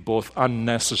would be both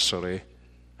unnecessary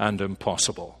and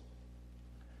impossible.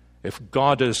 If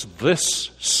God is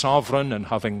this sovereign in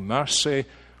having mercy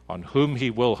on whom he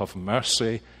will have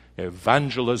mercy,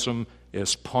 evangelism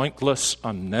is pointless,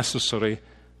 unnecessary,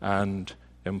 and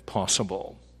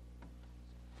impossible.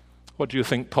 What do you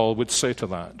think Paul would say to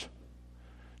that? Do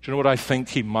you know what I think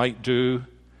he might do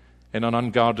in an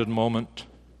unguarded moment?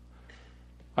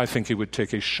 I think he would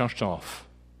take his shirt off.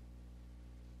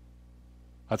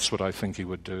 That's what I think he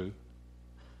would do.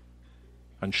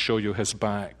 And show you his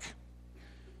back.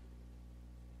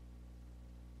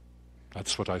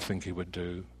 That's what I think he would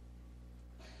do.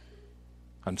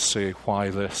 And say, why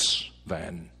this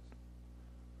then?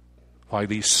 Why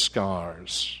these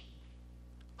scars?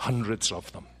 Hundreds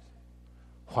of them.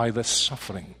 Why this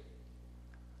suffering?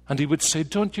 And he would say,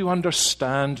 don't you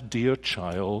understand, dear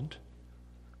child,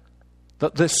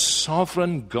 that this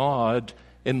sovereign God,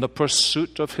 in the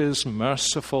pursuit of his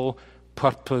merciful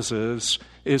purposes,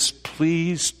 is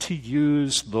pleased to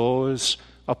use those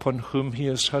upon whom he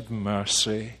has had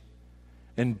mercy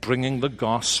in bringing the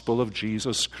gospel of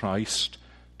Jesus Christ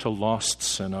to lost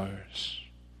sinners.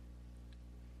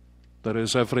 There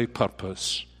is every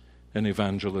purpose in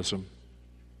evangelism.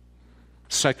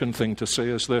 Second thing to say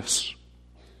is this.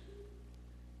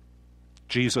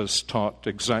 Jesus taught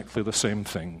exactly the same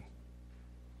thing.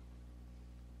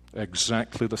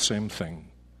 Exactly the same thing.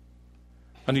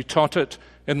 And he taught it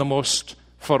in the most,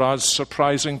 for us,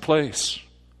 surprising place.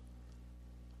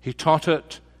 He taught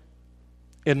it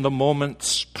in the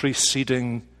moments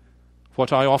preceding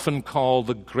what I often call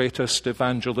the greatest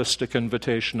evangelistic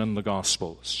invitation in the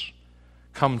Gospels.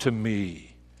 Come to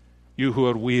me, you who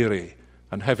are weary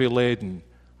and heavy laden,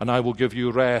 and I will give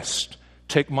you rest.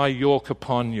 Take my yoke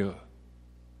upon you.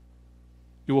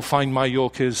 You will find my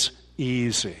yoke is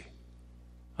easy,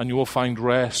 and you will find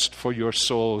rest for your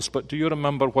souls. But do you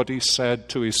remember what he said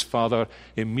to his Father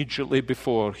immediately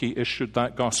before he issued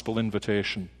that gospel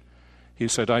invitation? He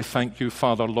said, I thank you,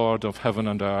 Father, Lord of heaven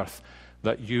and earth,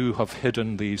 that you have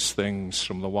hidden these things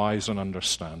from the wise and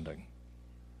understanding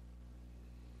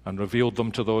and revealed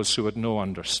them to those who had no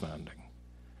understanding,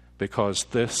 because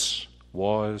this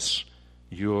was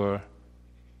your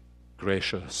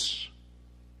gracious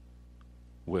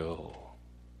will.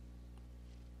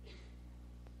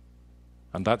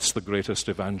 And that's the greatest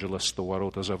evangelist the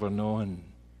world has ever known.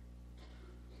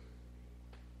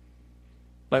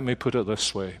 Let me put it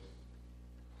this way.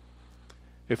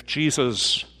 If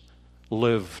Jesus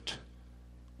lived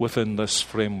within this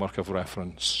framework of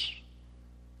reference,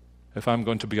 if I'm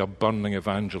going to be a burning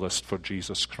evangelist for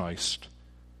Jesus Christ,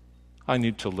 I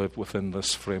need to live within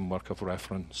this framework of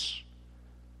reference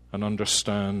and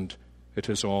understand it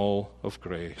is all of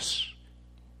grace.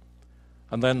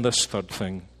 And then this third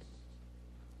thing.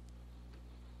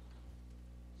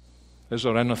 Is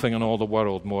there anything in all the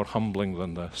world more humbling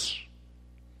than this?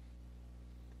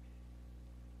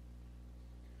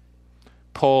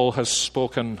 Paul has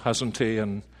spoken, hasn't he,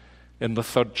 in the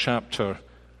 3rd chapter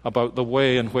about the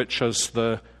way in which, as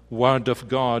the Word of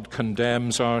God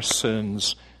condemns our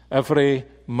sins, every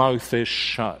mouth is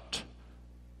shut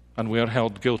and we are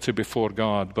held guilty before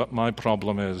God. But my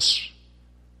problem is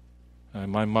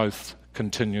my mouth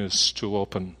continues to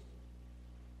open.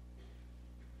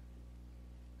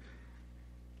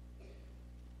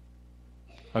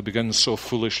 I begin so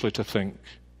foolishly to think,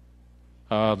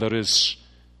 there is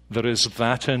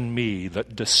that in me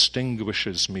that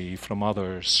distinguishes me from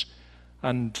others,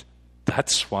 and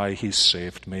that's why he's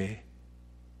saved me.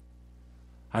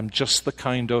 I'm just the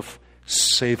kind of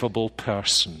savable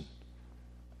person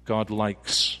God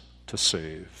likes to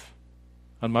save.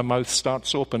 And my mouth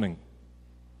starts opening.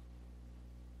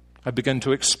 I begin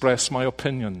to express my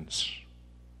opinions.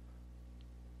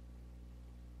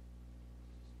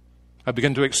 I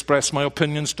begin to express my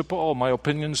opinions to Paul, my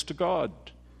opinions to God.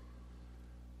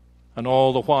 And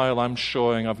all the while I'm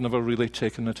showing I've never really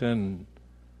taken it in,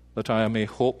 that I am a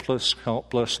hopeless,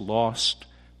 helpless, lost,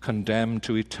 condemned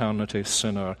to eternity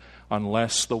sinner,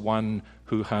 unless the one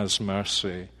who has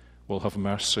mercy will have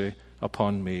mercy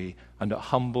upon me. And it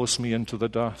humbles me into the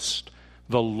dust.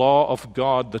 The law of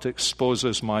God that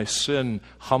exposes my sin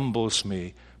humbles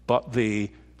me, but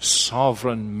the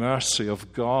sovereign mercy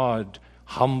of God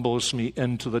humbles me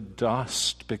into the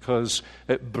dust, because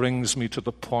it brings me to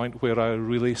the point where I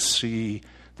really see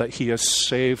that he has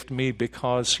saved me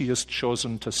because he has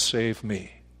chosen to save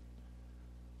me,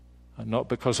 and not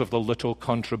because of the little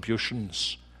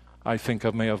contributions I think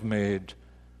I may have made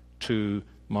to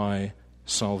my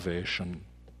salvation.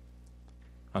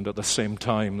 And at the same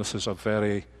time, this is a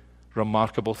very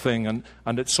remarkable thing,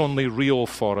 and it's only real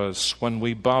for us when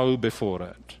we bow before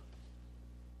it.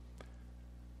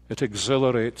 It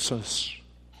exhilarates us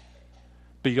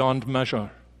beyond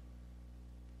measure.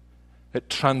 It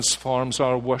transforms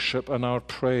our worship and our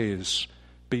praise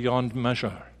beyond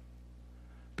measure,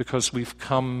 because we've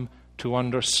come to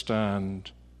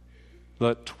understand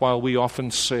that while we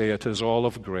often say it is all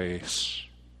of grace,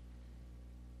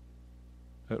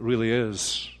 it really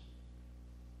is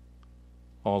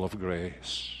all of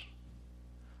grace.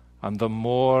 And the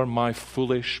more my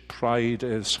foolish pride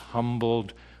is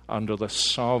humbled under the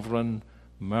sovereign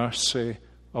mercy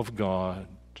of God,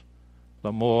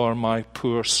 the more my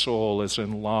poor soul is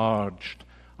enlarged,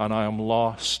 and I am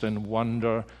lost in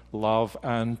wonder, love,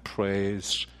 and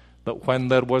praise, that when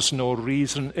there was no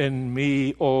reason in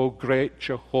me, O great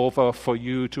Jehovah, for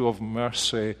you to have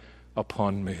mercy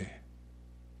upon me.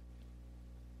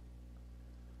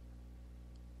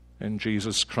 In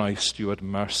Jesus Christ you had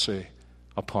mercy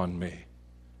upon me,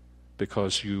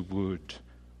 because you would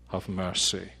have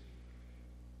mercy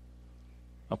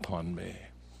upon me.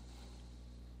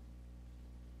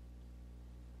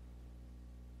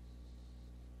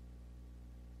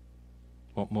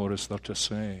 What more is there to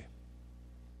say?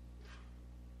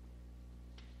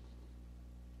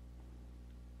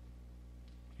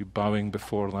 You bowing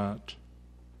before that?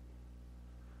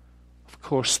 Of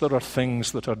course, there are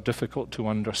things that are difficult to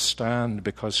understand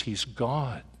because he's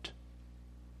God.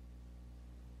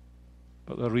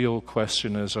 But the real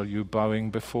question is, are you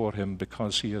bowing before him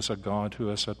because he is a God who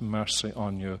has had mercy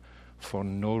on you for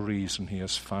no reason he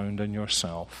has found in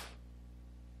yourself?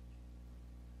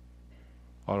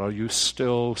 Or are you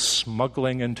still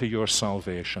smuggling into your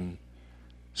salvation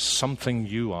something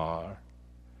you are,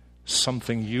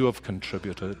 something you have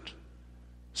contributed,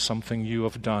 something you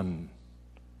have done,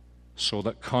 so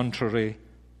that contrary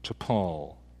to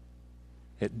Paul,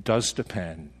 it does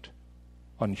depend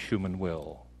on human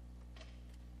will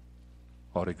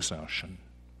or exertion?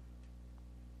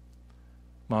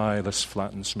 This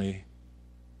flattens me.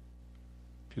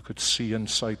 If you could see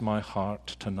inside my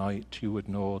heart tonight, you would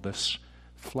know this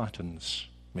flattens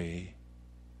me.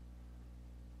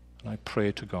 And I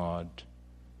pray to God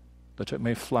that it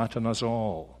may flatten us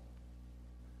all,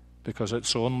 because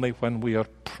it's only when we are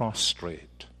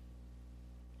prostrate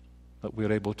that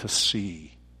we're able to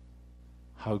see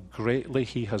how greatly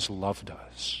He has loved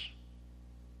us.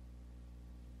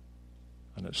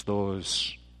 And it's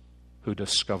those who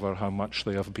discover how much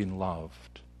they have been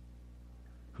loved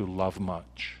who love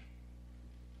much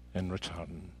in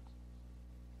return.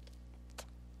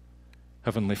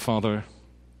 Heavenly Father,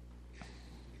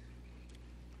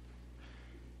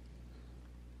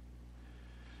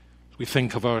 we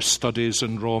think of our studies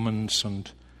in Romans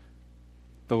and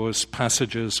those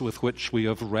passages with which we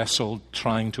have wrestled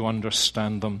trying to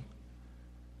understand them.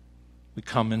 We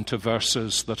come into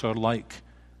verses that are like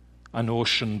an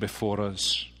ocean before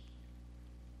us,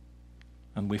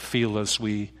 and we feel as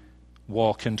we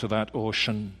walk into that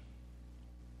ocean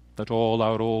that all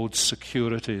our old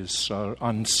securities are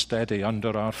unsteady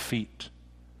under our feet,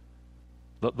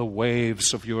 that the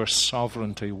waves of your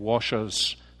sovereignty wash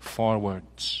us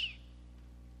forwards.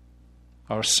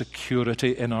 Our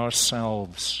security in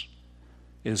ourselves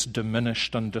is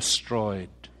diminished and destroyed.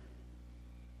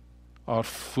 Our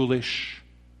foolish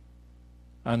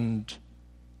and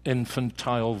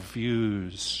infantile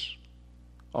views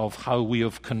of how we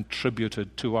have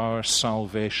contributed to our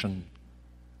salvation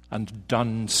and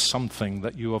done something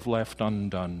that you have left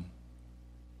undone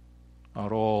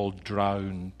are all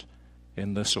drowned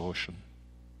in this ocean.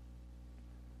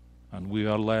 And we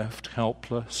are left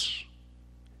helpless,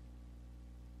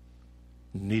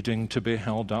 needing to be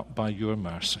held up by your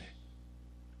mercy.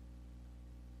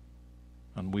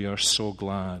 And we are so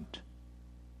glad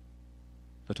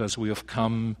that as we have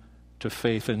come to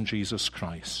faith in Jesus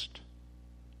Christ,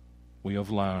 we have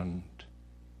learned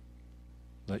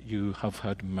that you have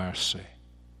had mercy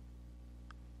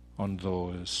on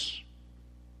those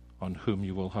on whom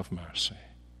you will have mercy.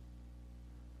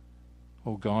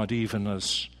 Oh God, even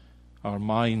as our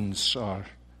minds are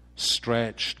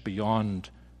stretched beyond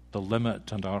the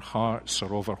limit and our hearts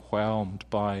are overwhelmed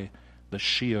by the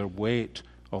sheer weight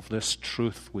of this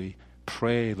truth, we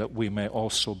pray that we may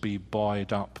also be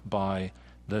buoyed up by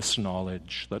this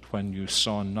knowledge that when you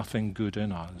saw nothing good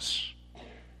in us,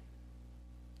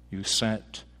 you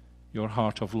set your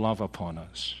heart of love upon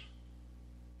us,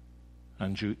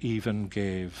 and you even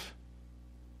gave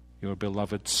your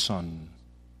beloved Son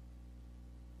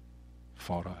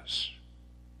for us.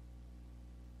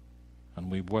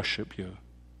 And we worship you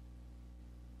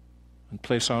and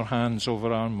place our hands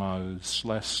over our mouths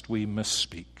lest we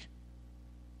misspeak,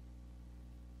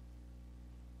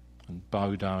 and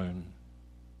bow down,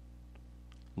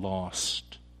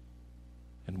 lost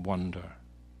in wonder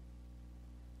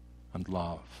and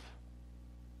love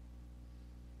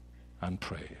and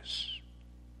praise.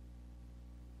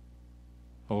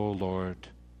 O Lord,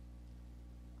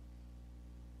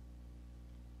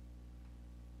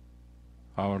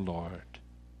 our Lord,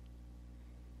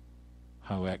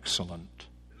 how excellent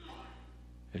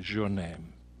is your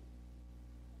name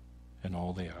in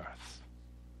all the earth.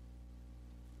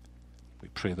 We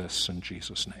pray this in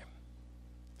Jesus' name.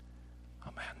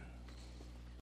 Amen.